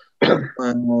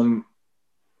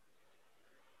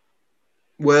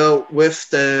 Well, with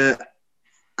the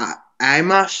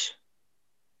IMAS,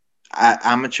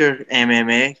 Amateur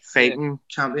MMA Fighting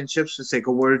Championships, it's like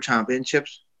a World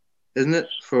Championships, isn't it,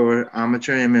 for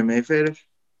amateur MMA fighters?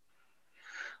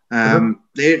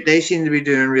 They seem to be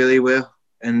doing really well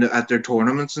at their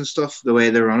tournaments and stuff, the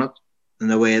way they run it and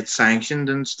the way it's sanctioned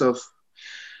and stuff.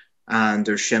 And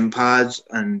their shin pads,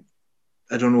 and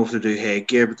I don't know if they do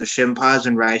headgear, but the shin pads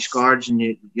and rash guards, and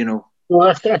you know. Well,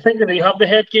 I think that they have the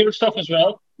headgear and stuff as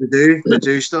well. They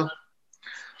do stuff.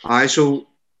 So,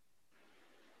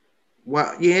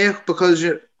 well, yeah, because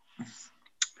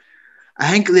I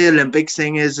think the Olympics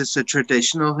thing is it's a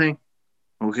traditional thing.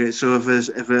 Okay, so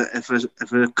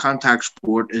if a contact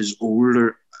sport is old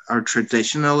or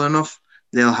traditional enough,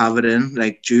 they'll have it in.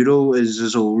 Like judo is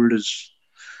as old as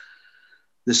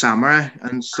the samurai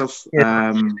and stuff.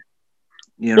 Yeah.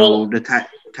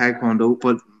 The taekwondo.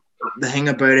 But the thing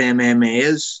about MMA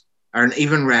is, or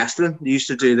even wrestling, they used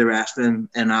to do the wrestling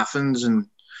in Athens, and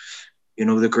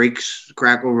the Greeks,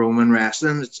 Greco-Roman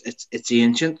wrestling. It's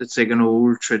ancient. It's like an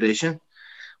old tradition.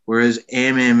 Whereas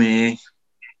MMA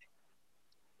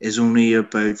is only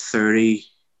about 30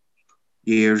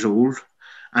 years old,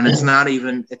 and it's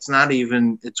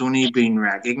only been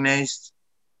recognized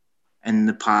in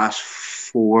the past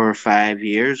 4 or 5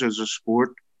 years as a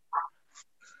sport.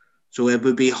 So it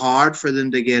would be hard for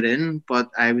them to get in,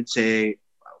 but I would say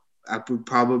I would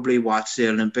probably watch the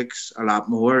Olympics a lot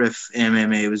more if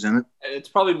MMA was in it. It's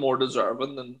probably more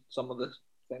deserving than some of the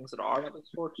things that are in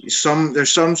sports.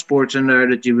 There's some sports in there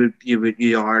that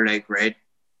you are like, right,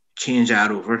 change that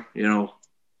over,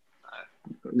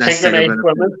 Let's think about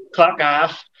women. Fuck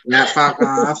off. Yeah, fuck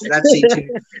off. Let's see two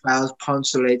fellas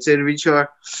punch the lights out of each other.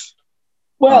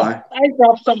 Well, I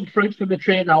dropped some fruit from the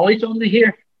tree of knowledge on the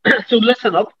here. So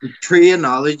listen up. The tree of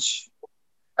knowledge.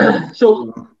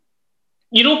 So,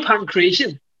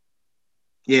 pancreation?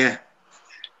 Yeah.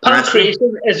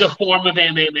 Pancreation is a form of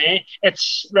MMA.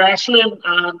 It's wrestling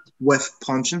and... with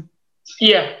punching?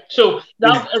 Yeah. So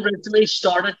that originally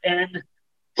started in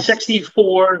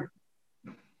 64...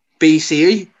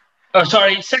 BC? Oh,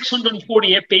 sorry,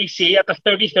 648 BC at the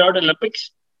 33rd Olympics.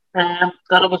 And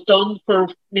it was done for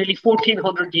nearly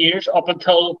 1,400 years up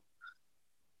until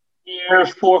year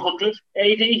 400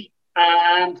 AD.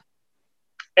 And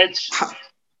it's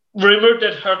rumoured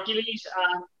that Hercules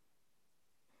and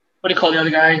what do you call the other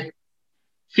guy?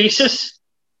 Theseus?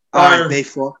 They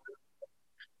fought.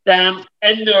 In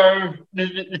their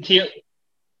the tail,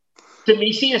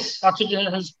 Demetrius, that's what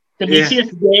it is. Demetrius,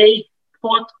 they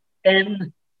fought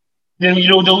in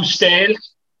those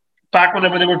styles back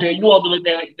whenever they were doing all the way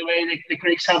the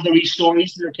Greeks have their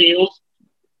stories in their tales.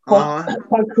 But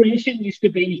pancreation used to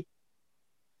be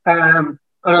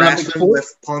wrestling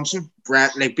with punching,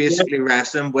 like basically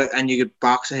wrestling with, and you could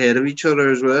box ahead of each other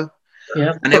as well.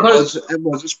 Yeah, and it was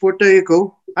a sport. There you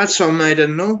go. That's something I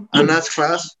didn't know, and that's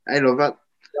class. I love it.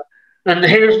 And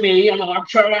here's me, an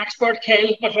armchair expert,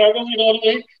 Kyle McGregor. You know what I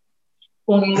mean?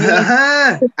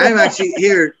 I'm actually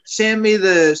here. Send me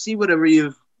see whatever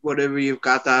you've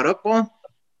got that up on.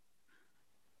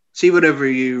 See whatever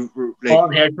you like.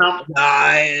 On here, Tom.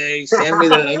 Send me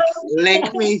the link.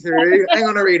 Link me through. I'm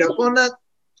gonna read up on that.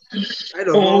 I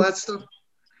don't know that stuff.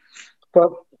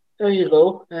 But there you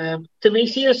go.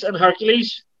 Demetrius and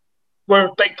Hercules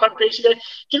were big pancreation guys.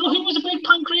 Do you know who was a big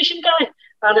pancreation guy?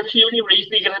 And it's the only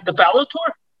reason he got into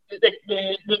Bellator.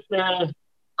 The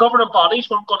governing bodies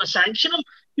weren't going to sanction him.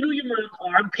 You remember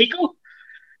Aaron Pico?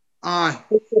 Aye.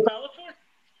 Bellator.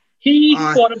 He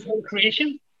fought in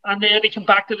pancreation, and then he came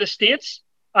back to the States,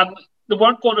 and they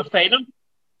weren't going to fight him.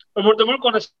 They weren't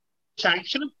going to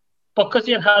sanction him because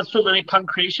he had so many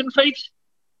pancreation fights.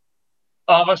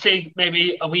 Obviously,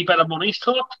 maybe a wee bit of money's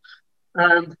talked,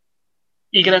 and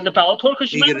you get into Bellator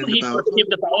because you remember when he first came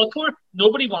to Bellator,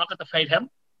 nobody wanted to fight him.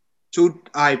 So,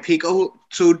 Pico.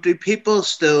 So, do people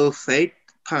still fight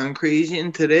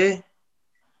pancreation today?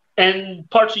 In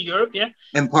parts of Europe, yeah.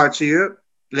 In parts of Europe,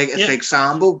 it's like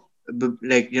sambo,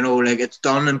 like it's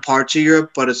done in parts of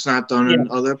Europe, but it's not done in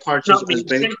other parts as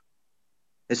big.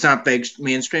 It's not big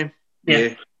mainstream.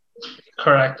 Yeah.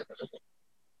 Correct.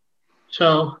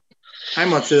 So. How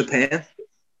much are they paying?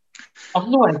 I've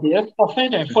no idea. I'll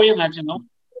find out for you, let you know.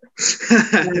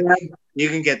 You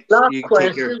can take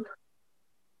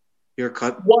your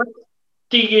cut. What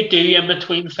do you do in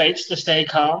between fights to stay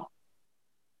calm?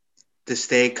 To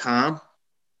stay calm?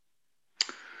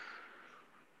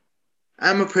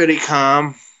 I'm a pretty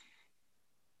calm,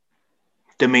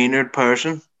 demeanored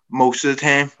person most of the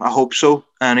time. I hope so,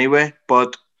 anyway.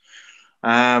 But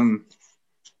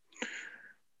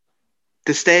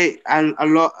to stay, I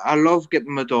love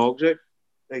getting my dogs out.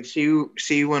 Like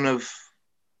see when I've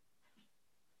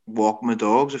walked my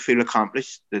dogs, I feel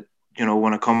accomplished. That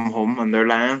when I come home and they're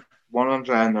lying, one of them's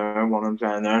lying there, and one of them's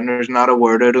lying there, and there's not a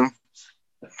word out of them.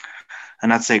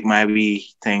 And that's like my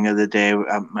wee thing of the day,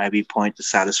 my wee point of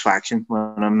satisfaction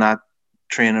when I'm not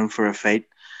training for a fight.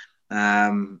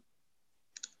 I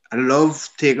love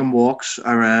taking walks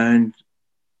around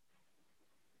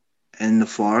in the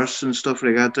forest and stuff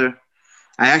like that there.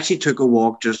 I actually took a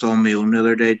walk just on my own the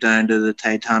other day down to the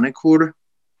Titanic quarter.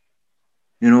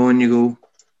 When you go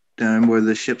down where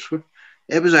the ships were.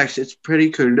 It's pretty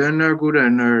cool down there. Go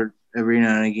down there every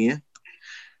now and again.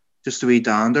 just a wee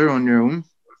dander on your own.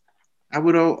 That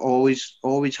would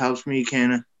always helps me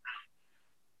kind of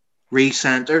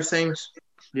recenter things.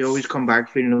 You always come back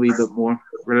feeling a wee bit more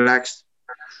relaxed.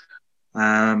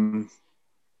 Other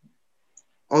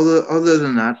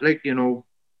than that, like, you know,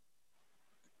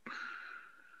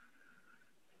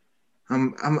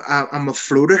 I'm a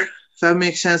floater. If that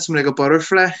makes sense, I'm like a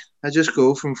butterfly. I just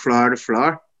go from flower to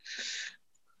flower.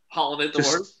 Pollinate the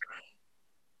world.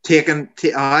 Taking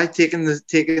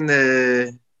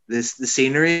the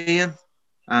scenery in,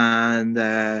 and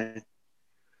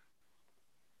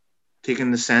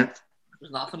taking the scent.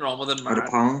 There's nothing wrong with it,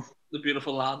 the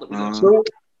beautiful land that we live in. So,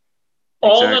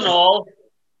 all in all,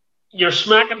 you're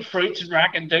smacking fruits and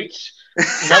racking doots.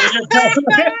 Is that what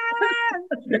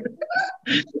you're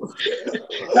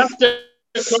That's the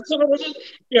crux of it, isn't it?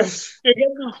 You're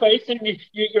getting in fights and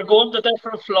you're going to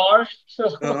different floors. So.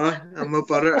 I'm a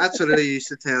butter. That's what I used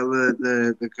to tell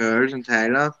the girls in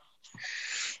Thailand.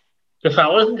 The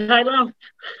fellas in Thailand?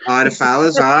 The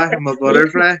fellas, I'm a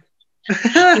butterfly.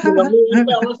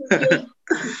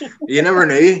 You never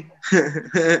knew.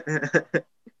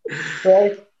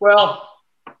 Right. Well,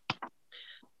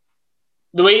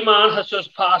 the wee man has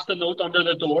just passed a note under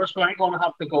the door, so I'm going to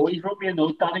have to go. He's wrote me a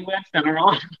note, Danny West, dinner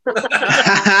on.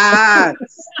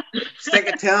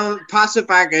 Pass it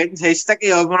back out and say,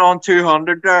 sticky oven on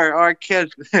 200 there. All right,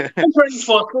 kid. Bring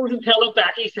Foscos and tell him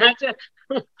back he sent it.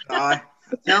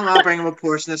 Tell him I'll bring him a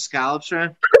portion of scallops,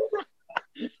 right?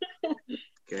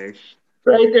 Okay.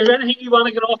 Right, is there anything you want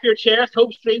to get off your chest?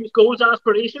 Hopes, dreams, goals,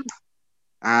 aspirations?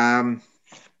 I'm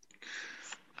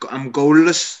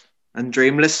goalless and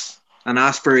dreamless and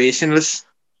aspirationless.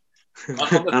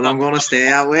 And I'm going to stay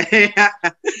that way.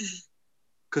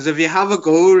 Because if you have a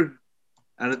goal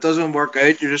and it doesn't work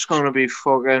out, you're just going to be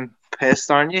fucking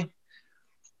pissed, aren't you?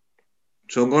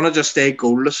 So I'm going to just stay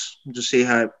goalless and just see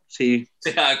how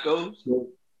it goes.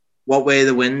 What way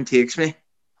the wind takes me.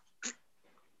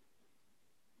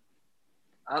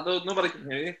 Nobody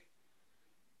can hear you.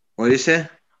 What do you say?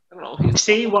 I don't know.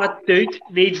 See what dude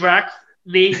needs rack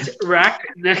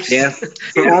next. Yeah,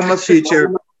 for all my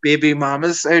future baby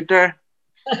mamas out there.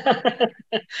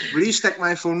 Will you stick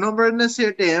my phone number in this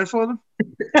here DM for them?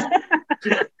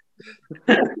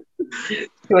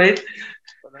 Right.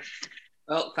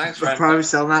 Well, thanks for probably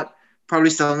still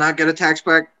not get a text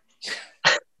back.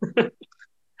 I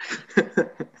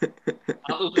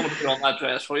was going to put on that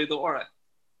dress for you, don't worry.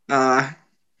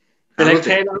 Did I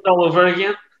say that all over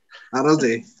again? That'll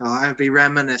do. I'll be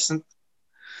reminiscent.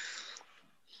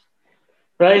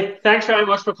 Right. Thanks very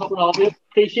much for coming on.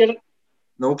 Appreciate it.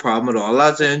 No problem at all,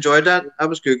 lads. I enjoyed that. That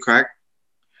was good crack.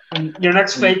 And your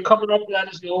next fight coming up, let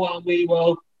us know and we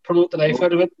will promote the life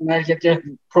out of it. And I'll get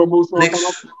you promos coming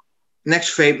up. Next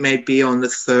fight might be on the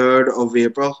 3rd of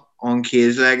April on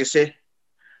Cage Legacy.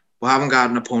 We haven't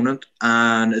got an opponent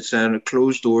and it's a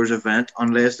closed doors event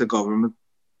unless the government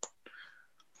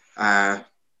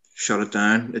shut it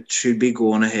down. It should be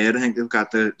going ahead. I think they've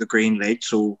got the green light,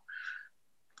 so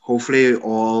hopefully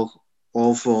all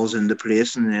falls into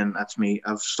place. And then that's me.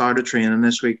 I've started training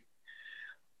this week.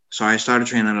 So I started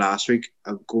training last week.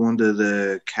 I'm going to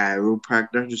the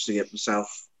chiropractor just to get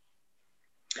myself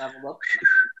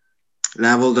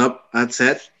leveled up. That's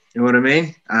it. You know what I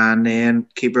mean? And then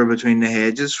keep her between the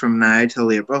hedges from now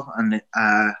till April, and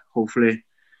hopefully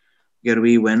get a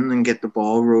wee win and get the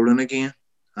ball rolling again,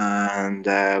 and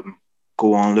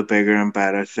go on to bigger and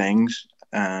better things.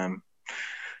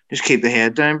 Just keep the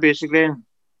head down, basically.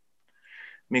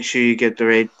 Make sure you get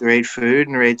the right food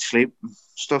and the right sleep,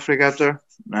 stuff like that. There,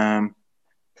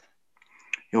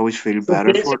 you always feel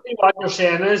better for it. What you're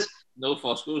saying is no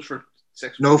Foscos for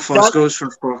 6 months. No Foscos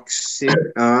for fuck's sake.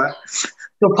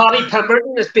 So Paddy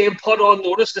Pemberton is being put on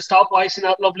notice to stop washing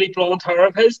that lovely blonde hair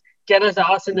of his, get his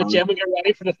ass in the gym and get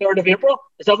ready for the 3rd of April.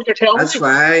 Is that what you're telling me? That's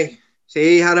why.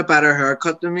 See, he had a better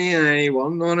haircut than me and he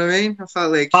won, know what I mean? I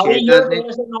felt like Paddy, I'm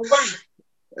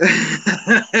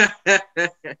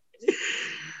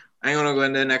going to go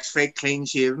into the next fight clean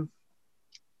shaven.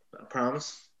 I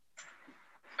promise.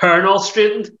 Hair and all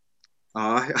straightened.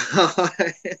 Right.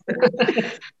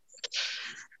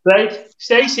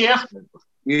 Stay safe.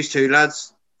 You too,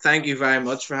 lads. Thank you very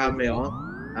much for having me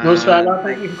on. No sweat.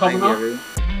 Thank you for coming on.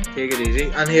 Take it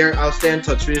easy. And here, I'll stay in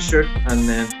touch with you, sir. And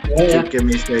then give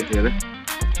me a straight later.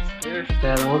 Cheers.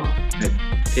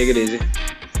 Take it easy.